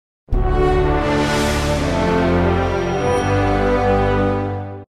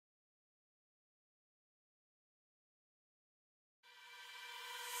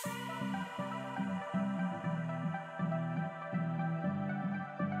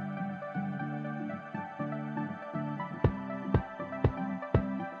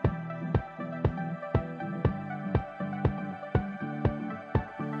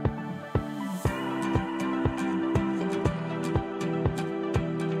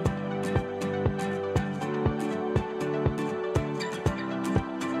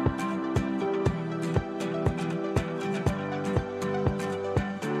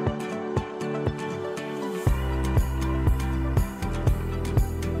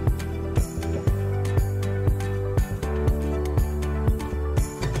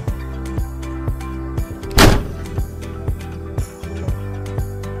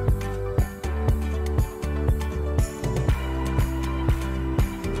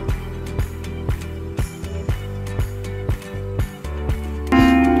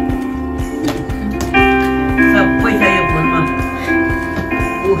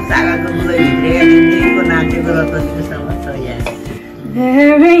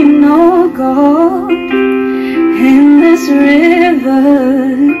There ain't no gold in this river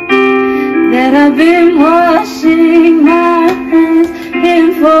that I've been washing my hands in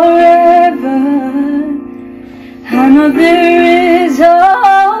forever. I know there is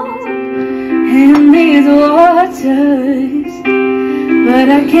hope in these waters, but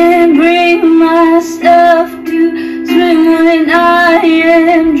I can't bring myself to swim when I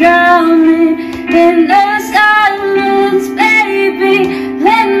am drowning in the silence. Baby,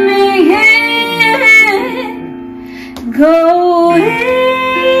 let me in. Go easy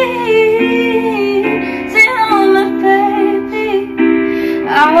on me, baby.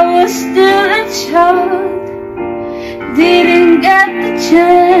 I was still a child, didn't get the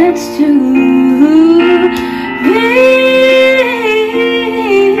chance to be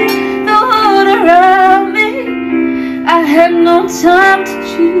the world around me. I had no time to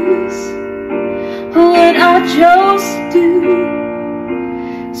choose what I chose to do.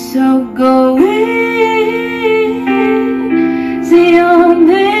 So go easy on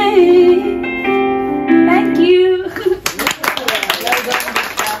me. Thank you.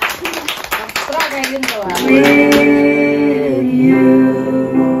 With you,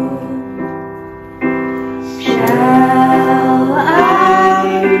 shall I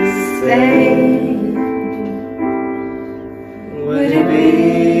stay? Would it be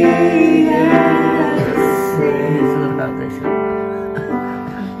the same?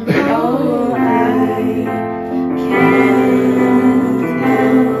 Oh, I can't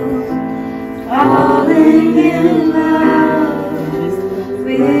help falling in love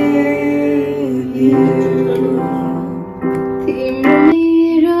with you. तिम्रो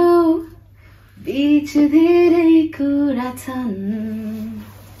मेरो बीच धेरै कुरा छन्,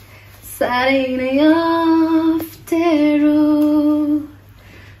 साह्रै नै अप्ठ्यारो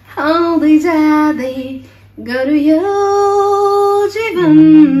आउँदै जाँदै गरौँ यो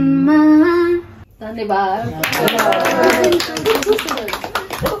जीवनमा. धन्यवाद.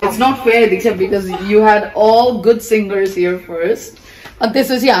 It's not fair, Diksha, because you had all good singers here first. And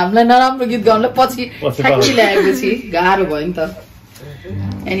त्यसपछि हामीलाई नराम्रो गीत गाउनलाई पछि ठ्याक्की ल्याएपछि गाह्रो भयो नि त.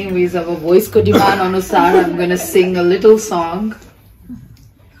 Anyways, अब voice को demand अनुसार I'm gonna sing a little song.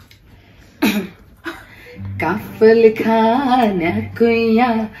 काफल खाना कुया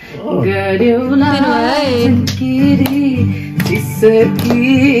गऱ्यौला किरी सिसकी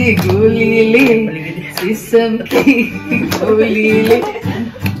गोलीले सिसमकी गोलीले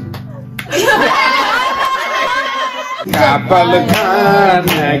काफल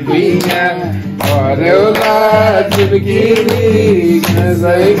खाना कुया गऱ्यौला चिपकिरी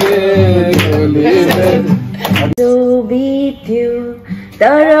सिसकी गोलीले. जो बित्यो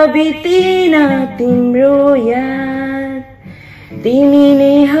तर बितिन तिम्रो याद, तिमी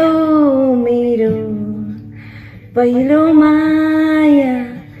नै हौ मेरो पहिलो माया,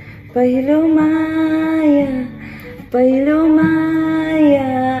 पहिलो माया, पहिलो माया.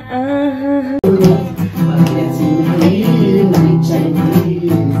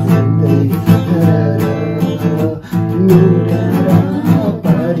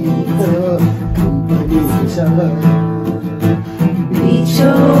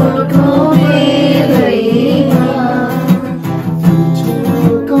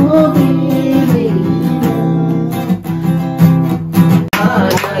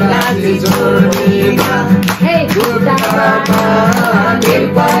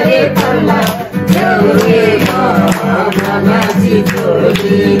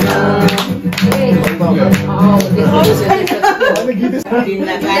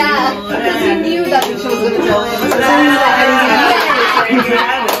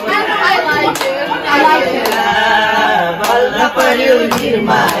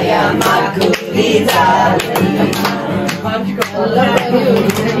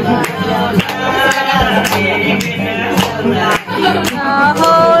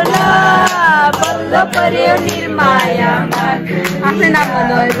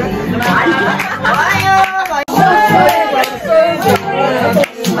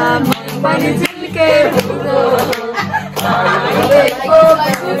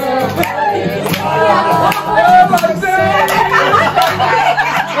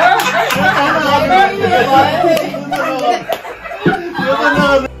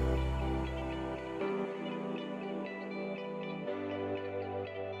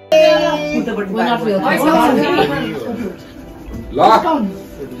 We're not real. Lock.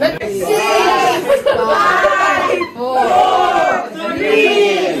 6, 5, 4,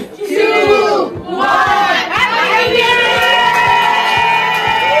 3, 2, 1.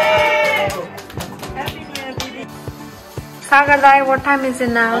 Sagar, what time is it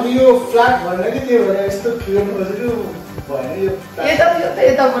now? You flat,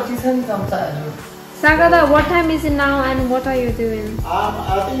 Sagada, what time is it now and what are you doing?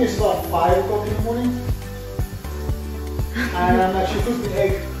 I think it's about 5 o'clock in the morning. And I'm actually cooking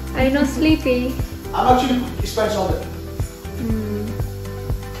egg. Are you not sleepy? I'm actually spent on it.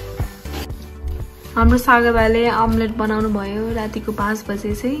 हाम्रो सागर भाइले omelette बनाउनु भयो रातिको 5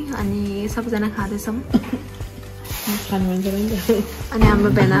 बजे चाहिँ अनि सबैजना खाँदैछौँ अनि हाम्रो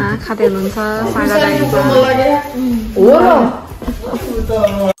भेना खाँदै हुनुहुन्छ सागर दाइको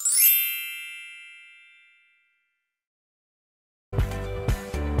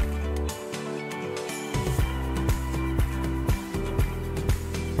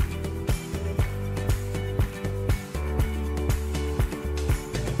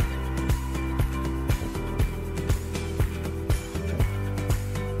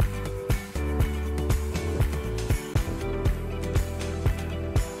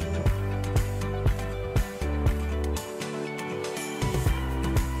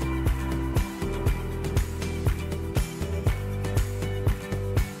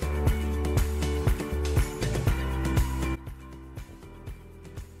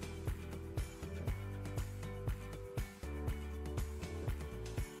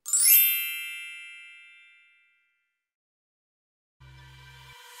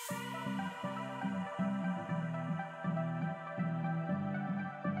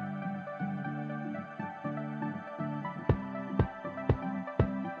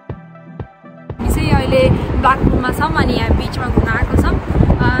अहिले ब्ल्याकपुलमा छौँ अनि यहाँ बिचमा घुम्न आएको छौँ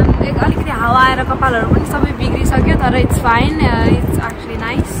अलिकति हावा आएर कपालहरू पनि सबै बिग्रिसक्यो तर it's fine it's actually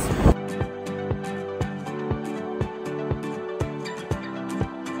nice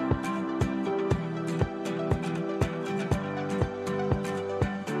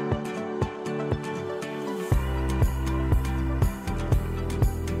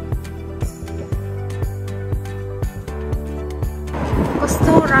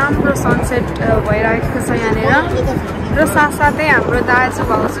कस्तो राम्रो सनसेट भइरहेको छ यहाँनिर र साथसाथै हाम्रो दाजु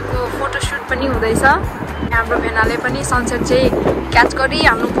भाउजूको फोटोसुट पनि हुँदैछ हाम्रो भेनाले पनि सनसेट चाहिँ क्याच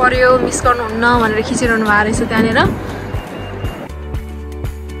गरिहाल्नु पर्यो मिस गर्नुहुन्न भनेर खिचिरहनु भएको रहेछ त्यहाँनिर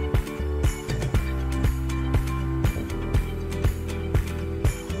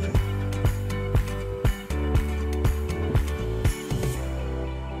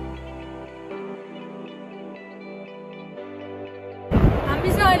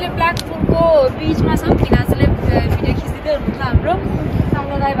अहिले ब्ल्याकपुलको बिचमा छौँ दाजुले भिडियो खिचिदिँदै हुनुहुन्छ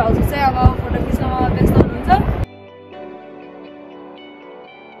हाम्रो दाइ भाउजू चाहिँ अब फोटो खिच्नमा व्यस्त हुनुहुन्छ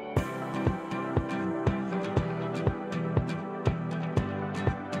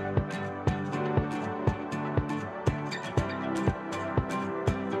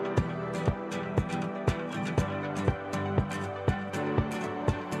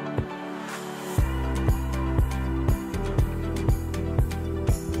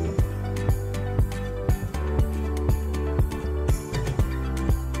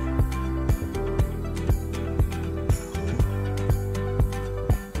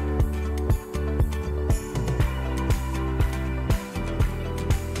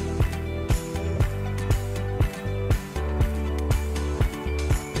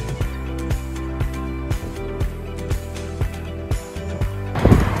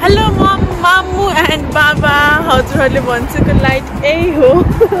Hello mom, mamu and baba. हजुरहरूले भन्छको लाइट यही हो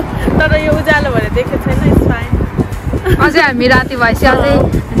तर यो उज्यालो भएर देखेको छैन इट्स फाइन अझै हामी राति भएपछि अझै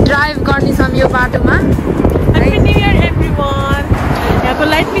ड्राइभ गर्नेछौँ यो बाटोमा Happy New Year everyone. यहाँको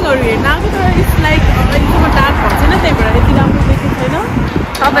लाइटनिङहरू हेर्न आएको तर इट्स लाइक अहिलेसम्म डार्क भएको छैन त्यही भएर यति राम्रो देखेको छैन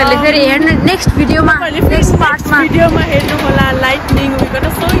तपाईहरुले फेरि हेर्नु नेक्स्ट भिडियोमा नेक्स्ट पार्टमा हेर्नु होला lightning we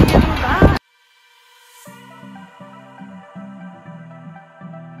gonna so you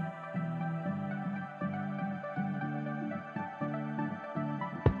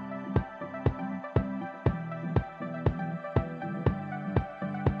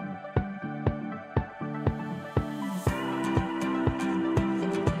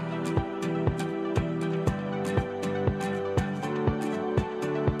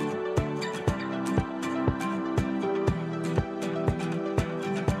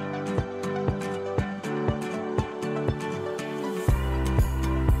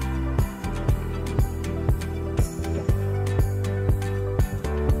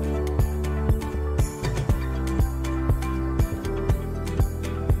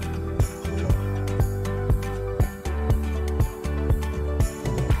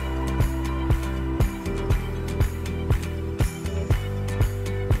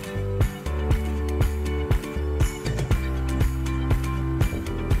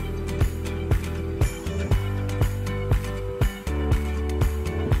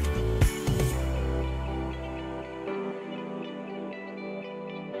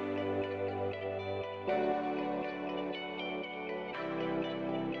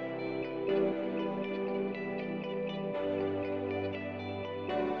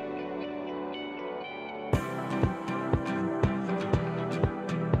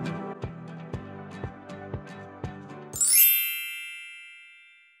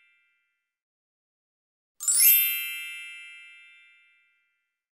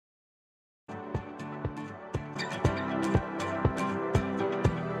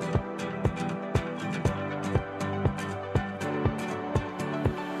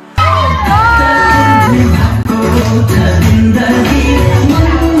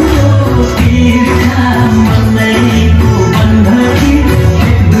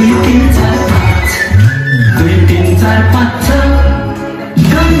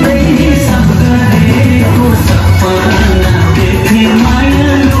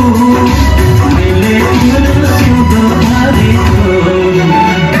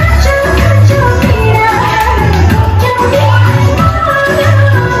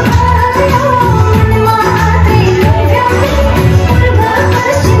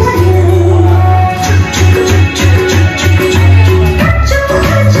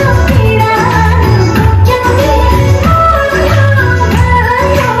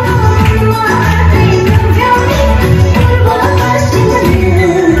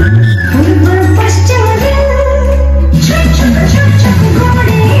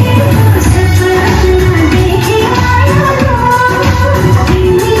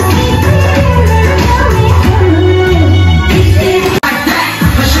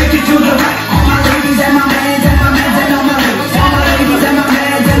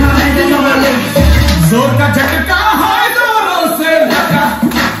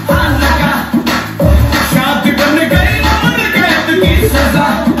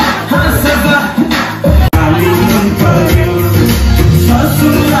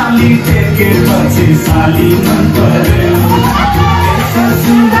ताली टेकेपछि साली मन पर्यो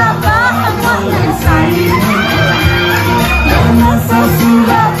ससुराबा मलाई साली मन पर्यो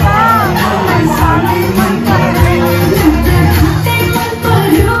ससुराबा मलाई साली मन पर्यो छाते मन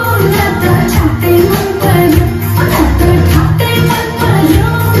पर्यो लता छाते मन पर्यो छाते मन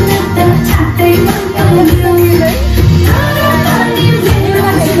पर्यो लता छाते मन पर्यो तानी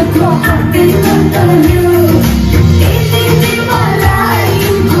मेरा छाते मन पर्यो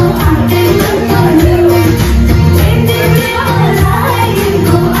I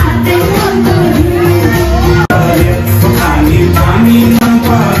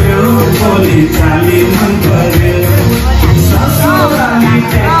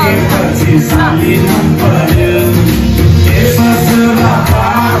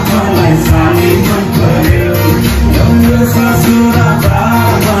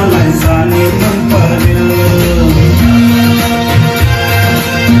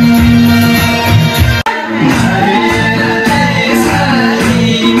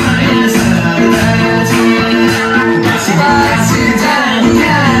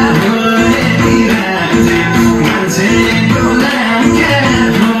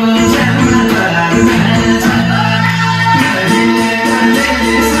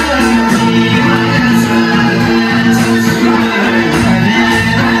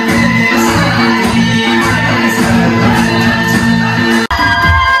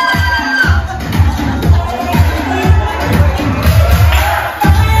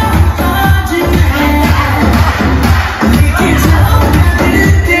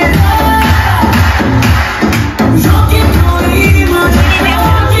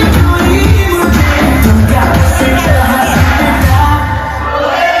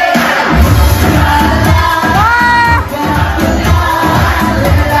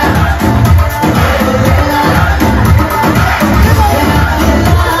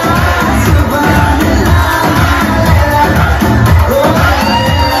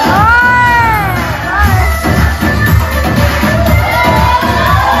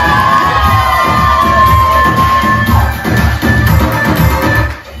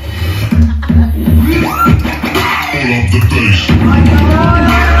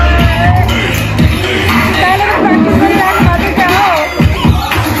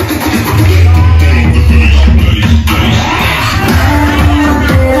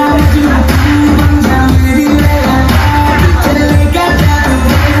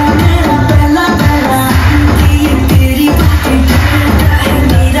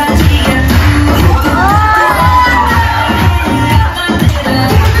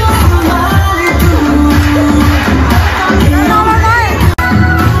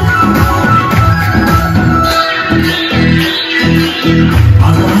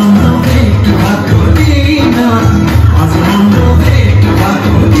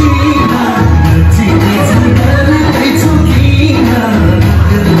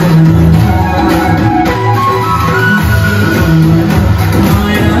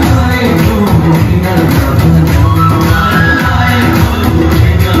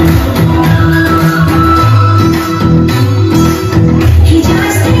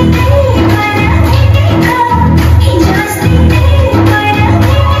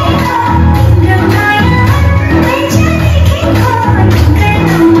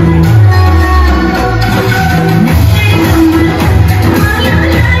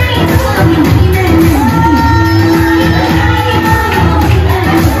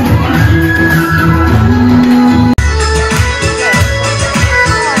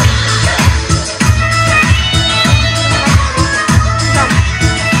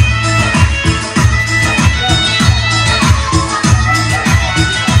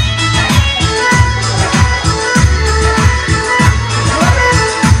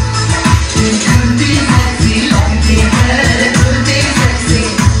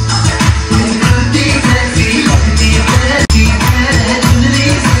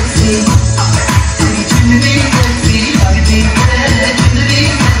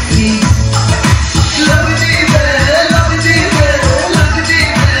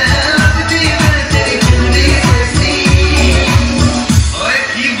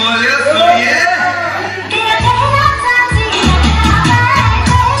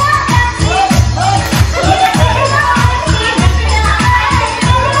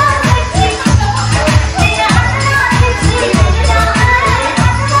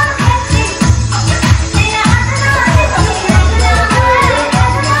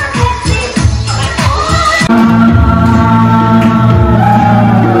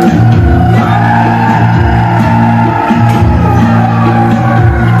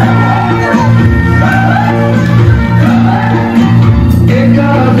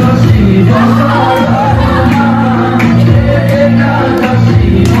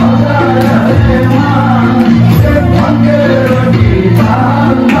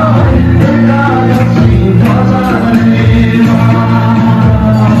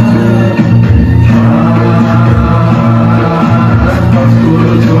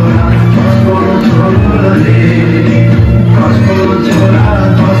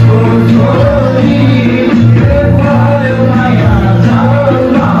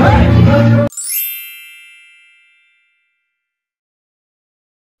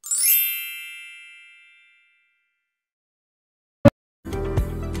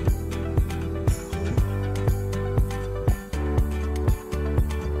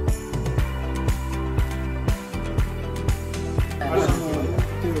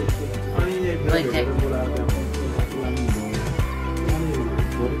बैठे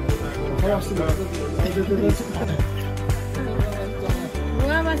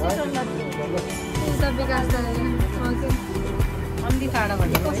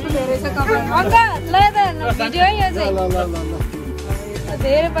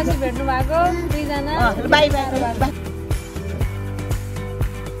धेरै पछि भेट्नु भएको दुईजना बाई बाई